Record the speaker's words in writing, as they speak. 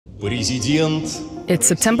It's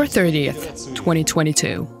September 30th,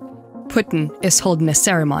 2022. Putin is holding a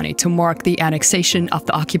ceremony to mark the annexation of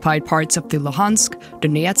the occupied parts of the Luhansk,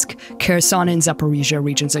 Donetsk, Kherson and Zaporizhia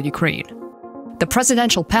regions of Ukraine. The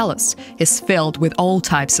presidential palace is filled with all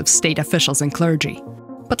types of state officials and clergy.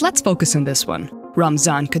 But let's focus on this one,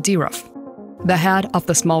 Ramzan Kadyrov, the head of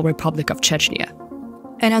the small Republic of Chechnya,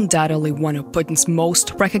 and undoubtedly one of Putin's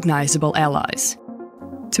most recognizable allies.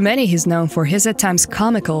 To many, he's known for his at times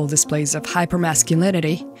comical displays of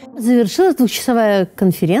hypermasculinity. Завершилась двухчасовая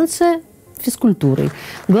конференция физкультурой.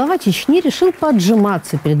 Глава Чечни решил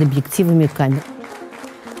поотжиматься перед объективами камер.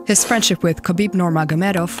 His friendship with Khabib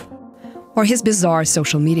Nurmagomedov, or his bizarre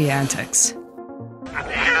social media antics.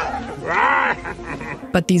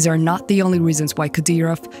 But these are not the only reasons why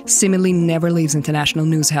Kadyrov seemingly never leaves international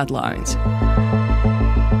news headlines.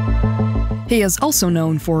 He is also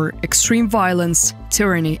known for extreme violence,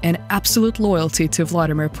 tyranny, and absolute loyalty to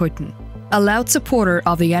Vladimir Putin. A loud supporter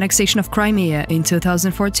of the annexation of Crimea in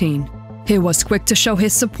 2014, he was quick to show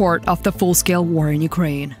his support of the full-scale war in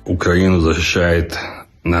Ukraine. Украину защищает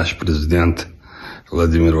наш президент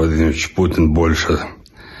Владимир Владимирович Путин больше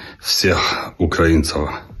всех украинцев.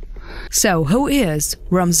 So who is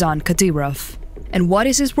Ramzan Kadyrov? And what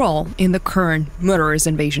is his role in the current murderous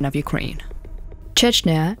invasion of Ukraine?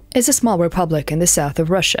 Chechnya is a small republic in the south of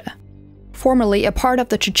Russia. Formerly a part of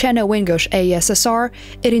the Checheno-Ingush ASSR,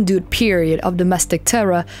 it endured a period of domestic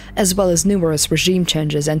terror as well as numerous regime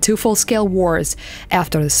changes and two full-scale wars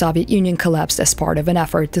after the Soviet Union collapsed as part of an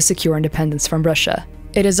effort to secure independence from Russia.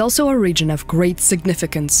 It is also a region of great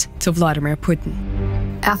significance to Vladimir Putin.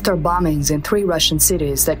 After bombings in 3 Russian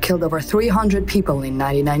cities that killed over 300 people in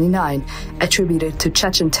 1999, attributed to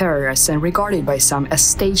Chechen terrorists and regarded by some as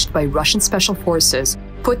staged by Russian special forces,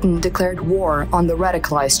 Putin declared war on the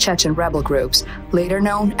radicalized Chechen rebel groups, later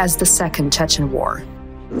known as the Second Chechen War.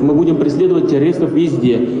 Мы будем преследовать террористов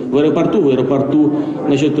везде. В аэропорту,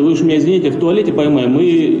 значит, вы уж меня извините, в туалете поймаем, мы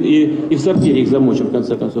и в сортире их замочим, в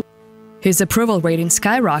конце концов. His approval rating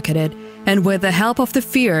skyrocketed, and with the help of the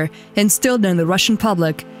fear instilled in the Russian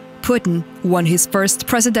public, Putin won his first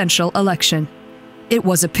presidential election. It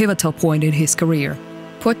was a pivotal point in his career.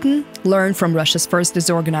 Putin learned from Russia's first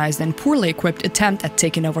disorganized and poorly equipped attempt at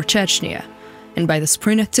taking over Chechnya, and by the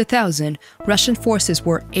spring of 2000, Russian forces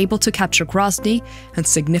were able to capture Grozny and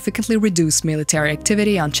significantly reduce military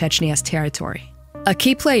activity on Chechnya's territory. A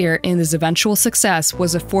key player in this eventual success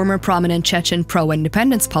was a former prominent Chechen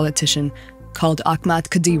pro-independence politician called Akhmat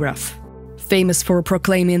Kadyrov. Famous for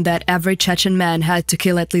proclaiming that every Chechen man had to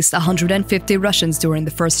kill at least 150 Russians during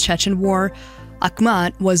the First Chechen War,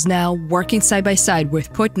 Akhmat was now working side by side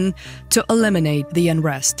with Putin to eliminate the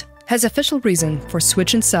unrest. His official reason for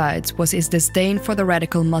switching sides was his disdain for the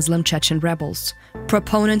radical Muslim Chechen rebels,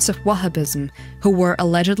 proponents of Wahhabism, who were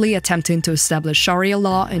allegedly attempting to establish Sharia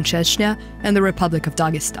law in Chechnya and the Republic of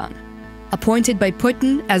Dagestan. Appointed by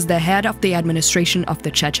Putin as the head of the administration of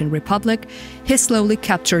the Chechen Republic, he slowly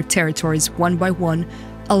captured territories one by one,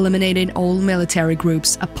 eliminating all military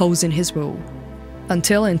groups opposing his rule.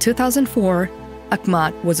 Until in 2004,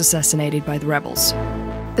 Akhmat was assassinated by the rebels.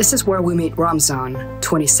 This is where we meet Ramzan,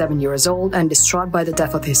 27 years old and distraught by the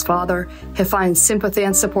death of his father. He finds sympathy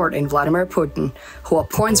and support in Vladimir Putin, who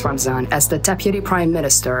appoints Ramzan as the deputy prime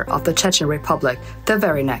minister of the Chechen Republic the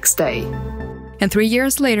very next day. And 3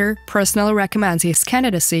 years later, personally recommends his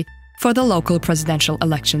candidacy for the local presidential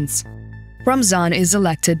elections. Ramzan is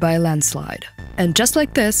elected by a landslide. And just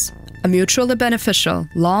like this, a mutually beneficial,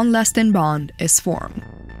 long-lasting bond is formed.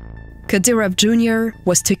 Kadyrov Jr.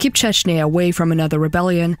 was to keep Chechnya away from another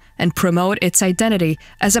rebellion and promote its identity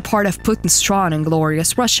as a part of Putin's strong and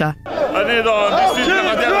glorious Russia.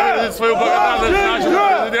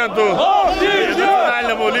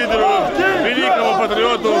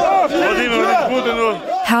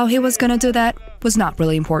 How he was gonna do that was not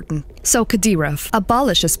really important. So Kadyrov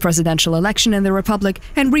abolishes presidential election in the Republic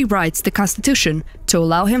and rewrites the constitution to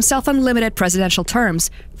allow himself unlimited presidential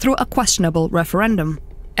terms through a questionable referendum,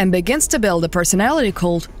 and begins to build a personality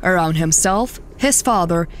cult around himself, his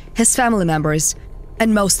father, his family members,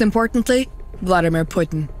 and most importantly, Vladimir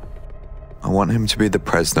Putin. I want him to be the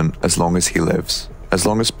president as long as he lives. As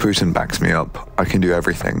long as Putin backs me up, I can do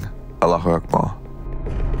everything. Allahu Akbar.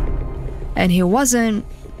 And he wasn't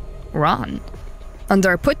wrong.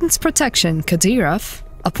 Under Putin's protection, Kadyrov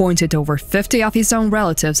appointed over 50 of his own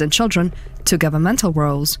relatives and children to governmental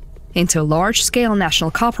roles, into large-scale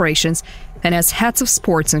national corporations, and as heads of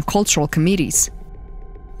sports and cultural committees.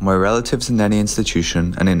 My relatives in any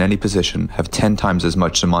institution and in any position have 10 times as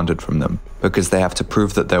much demanded from them, because they have to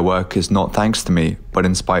prove that their work is not thanks to me, but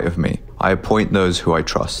in spite of me. I appoint those who I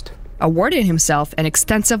trust. awarding himself an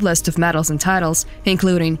extensive list of medals and titles,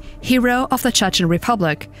 including Hero of the Chechen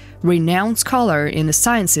Republic, Renowned Scholar in the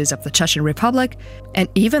Sciences of the Chechen Republic, and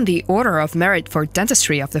even the Order of Merit for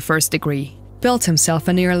Dentistry of the first degree. Built himself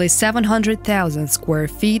a nearly 700,000 square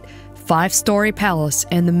feet, 5-story palace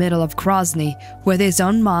in the middle of Grozny with his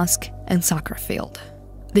own mosque and soccer field.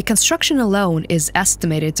 The construction alone is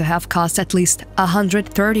estimated to have cost at least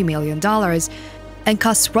 $130 million and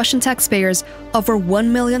cost Russian taxpayers over $1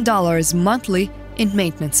 million monthly in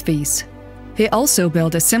maintenance fees. He also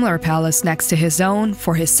built a similar palace next to his own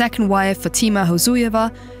for his second wife Fatima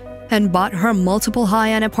Huzuyeva and bought her multiple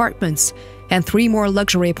high-end apartments and 3 more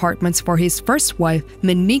luxury apartments for his first wife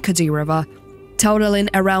Minnie Kadyrova, totaling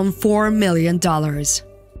around $4 million.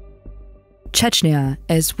 Chechnya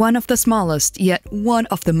is one of the smallest yet one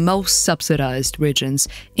of the most subsidized regions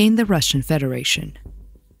in the Russian Federation.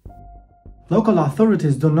 Local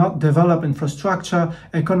authorities do not develop infrastructure,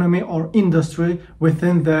 economy or industry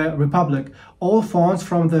within the republic. All funds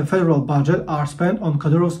from the federal budget are spent on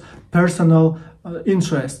Kadyrov's personal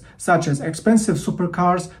interests, such as expensive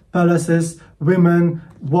supercars, palaces, women,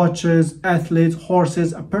 watches, athletes,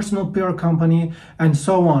 horses, a personal PR company, and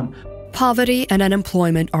so on. Poverty and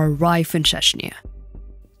unemployment are rife in Chechnya.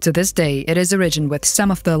 To this day, it is a region with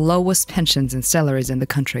some of the lowest pensions and salaries in the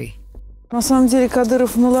country. На самом деле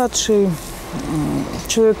Кадыров-младший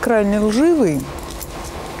человек крайне лживый,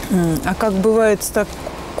 а как бывает с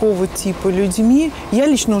такого типа людьми, я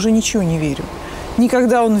лично уже ничего не верю.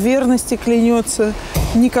 Никогда он в верности клянется,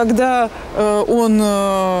 никогда он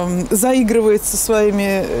заигрывает со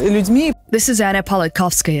своими людьми. This is Anna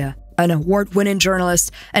Politkovskaya, an award-winning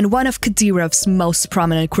journalist and one of Kadyrov's most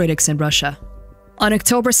prominent critics in Russia. On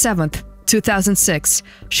October 7th, 2006,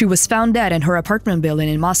 she was found dead in her apartment building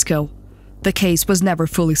in Moscow. The case was never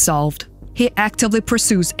fully solved. He actively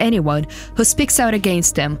pursues anyone who speaks out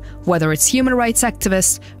against him, whether it's human rights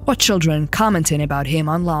activists or children commenting about him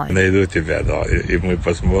online. Найду тебя, да, и мы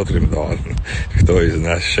посмотрим, да, кто из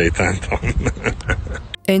нас шайтан там.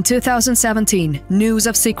 In 2017, news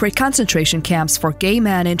of secret concentration camps for gay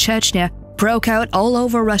men in Chechnya broke out all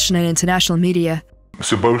over Russian and international media.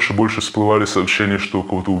 Все больше и больше всплывали сообщения, что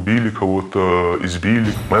кого-то убили, кого-то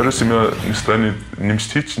избили. Моя же семья не станет не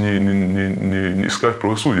мстить, не искать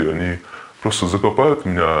правосудия. Они просто закопают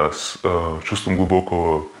меня с чувством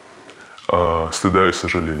глубокого стыда и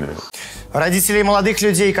сожаления. Родителей молодых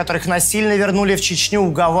людей, которых насильно вернули в Чечню,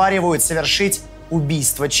 уговаривают совершить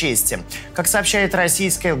убийство чести. Как сообщает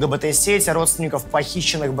российская ЛГБТ-сеть, родственников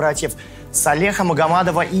похищенных братьев Салеха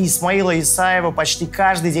Магомадова и Исмаила Исаева почти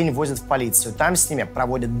каждый день возят в полицию. Там с ними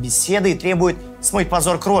проводят беседы и требуют смыть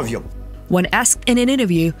позор кровью. When asked in an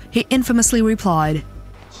interview, he infamously replied,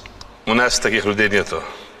 У нас таких людей нету.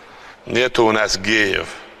 Нету у нас геев.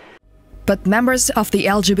 But members of the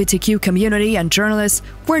LGBTQ community and journalists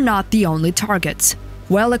were not the only targets.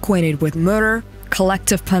 Well acquainted with murder,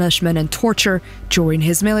 collective punishment and torture during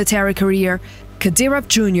his military career, Kadyrov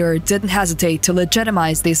Jr. didn't hesitate to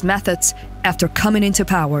legitimize these methods after coming into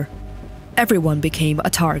power. Everyone became a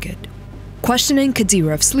target. Questioning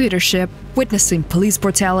Kadyrov's leadership, witnessing police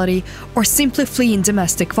brutality, or simply fleeing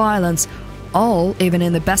domestic violence, all, even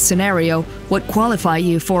in the best scenario, would qualify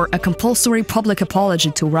you for a compulsory public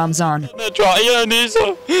apology to Ramzan.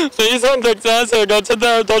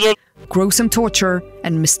 Gruesome torture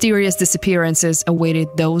and mysterious disappearances awaited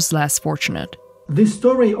those less fortunate. This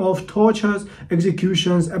story of tortures,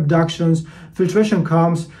 executions, abductions, filtration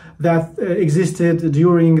camps that existed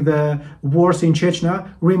during the wars in Chechnya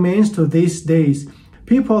remains to these days.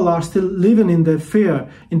 People are still living in the fear.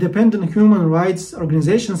 Independent human rights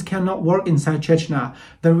organizations cannot work inside Chechnya.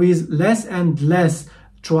 There is less and less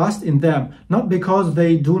trust in them, not because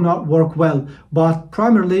they do not work well, but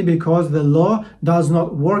primarily because the law does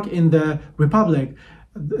not work in the republic.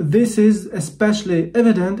 This is especially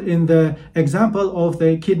evident in the example of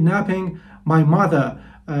the kidnapping my mother.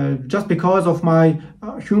 Just because of my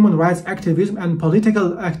human rights activism and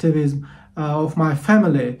political activism of my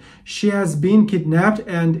family, she has been kidnapped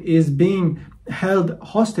and is being held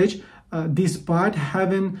hostage despite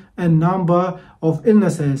having a number of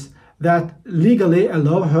illnesses that legally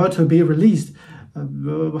allow her to be released.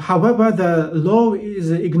 However, the law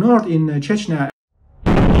is ignored in Chechnya.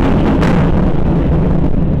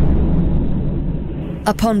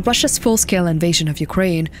 Upon Russia's full-scale invasion of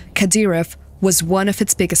Ukraine, Kadyrov was one of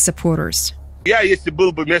its biggest supporters. Если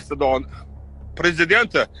был бы вместо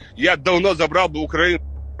президента, я давно забрал бы Украину,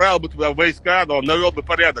 отправил бы туда войска, навел бы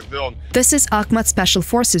порядок. This is Akhmat's Special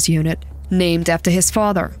Forces unit, named after his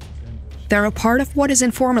father. They're a part of what is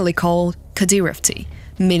informally called Kadyrovty,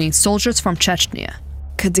 meaning soldiers from Chechnya.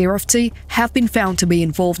 kadyrovцы have been found to be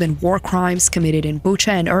involved in war crimes committed in Bucha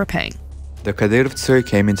and Irpin. The kadyrovцы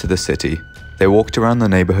came into the city. They walked around the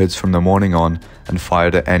neighborhoods from the morning on and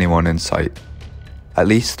fired at anyone in sight. At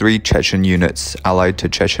least 3 Chechen units allied to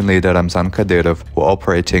Chechen leader Ramzan Kadyrov were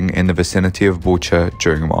operating in the vicinity of Bucha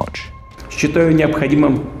during March.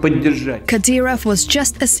 Kadyrov was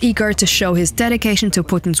just as eager to show his dedication to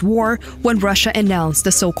Putin's war when Russia announced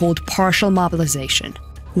the so-called partial mobilization,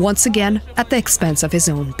 once again at the expense of his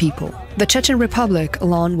own people. The Chechen Republic,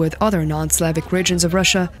 along with other non-Slavic regions of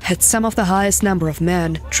Russia, had some of the highest number of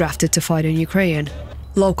men drafted to fight in Ukraine.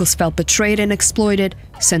 Locals felt betrayed and exploited,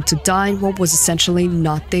 sent to die in what was essentially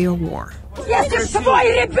not their war.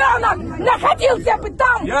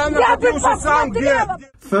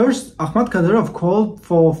 First, Ahmad Kadyrov called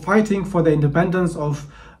for fighting for the independence of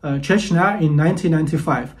Chechnya in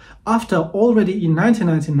 1995. After already in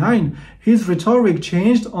 1999, his rhetoric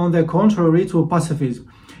changed on the contrary to pacifism.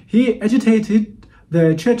 He agitated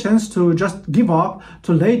the Chechens to just give up,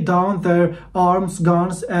 to lay down their arms,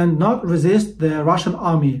 guns, and not resist the Russian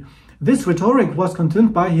army. This rhetoric was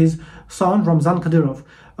continued by his son Ramzan Kadyrov.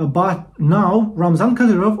 But now Ramzan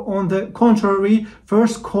Kadyrov, on the contrary,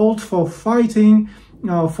 first called for fighting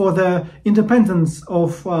for the independence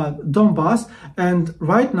of Donbass, and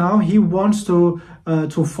right now he wants to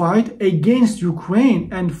fight against Ukraine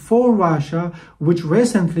and for Russia, which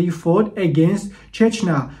recently fought against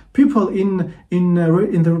Chechnya. People in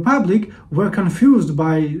the Republic were confused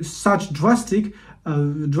by such drastic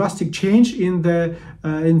change in the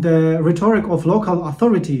rhetoric of local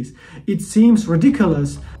authorities. It seems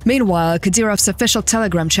ridiculous. Meanwhile, Kadyrov's official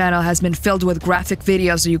Telegram channel has been filled with graphic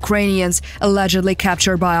videos of Ukrainians allegedly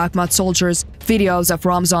captured by Akhmat soldiers, videos of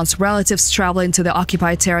Ramzan's relatives traveling to the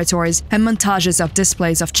occupied territories, and montages of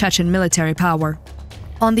displays of Chechen military power.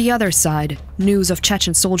 On the other side, news of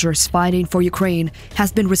Chechen soldiers fighting for Ukraine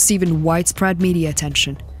has been receiving widespread media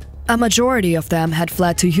attention. A majority of them had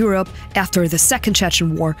fled to Europe after the Second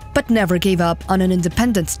Chechen War, but never gave up on an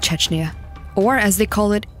independent Chechnya, or as they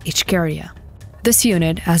call it, Ichkeria. This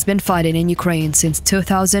unit has been fighting in Ukraine since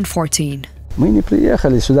 2014. Мы не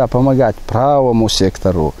приехали сюда помогать правому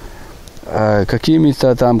сектору,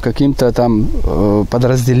 каким-то там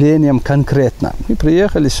подразделениям конкретно. Мы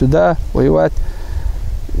приехали сюда воевать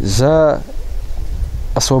за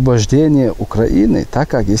освобождение Украины, так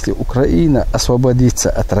как если Украина освободится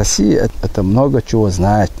от России, это много чего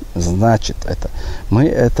значит. Мы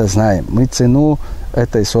это знаем. Мы цену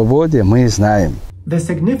этой свободе мы знаем. The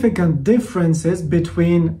significant differences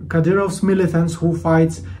between Kadyrov's militants who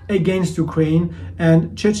fights against Ukraine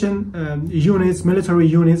and Chechen military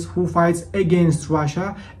units who fights against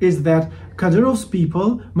Russia is that Kadyrov's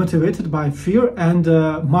people motivated by fear and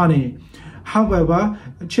money. However,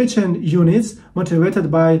 Chechen units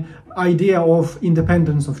motivated by idea of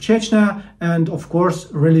independence of Chechnya and, of course,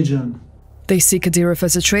 religion. They see Kadyrov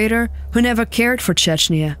as a traitor who never cared for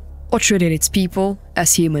Chechnya or treated its people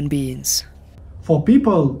as human beings. For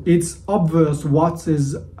people, it's obvious what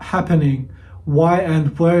is happening, why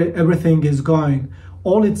and where everything is going.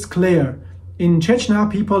 All it's clear. In Chechnya,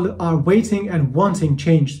 people are waiting and wanting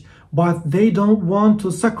change, but they don't want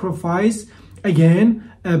to sacrifice, again,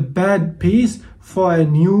 a bad peace for a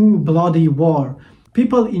new bloody war.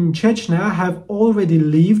 People in Chechnya have already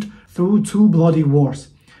lived through 2 bloody wars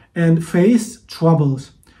and faced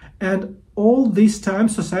troubles. And all this time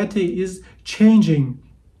society is changing,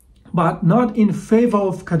 but not in favor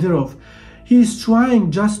of Kadyrov. He is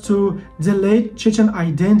trying just to delay Chechen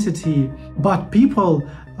identity, but people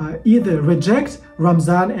either reject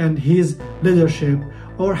Ramzan and his leadership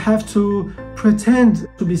or have to pretend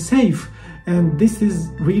to be safe. And this is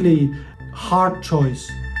really hard choice.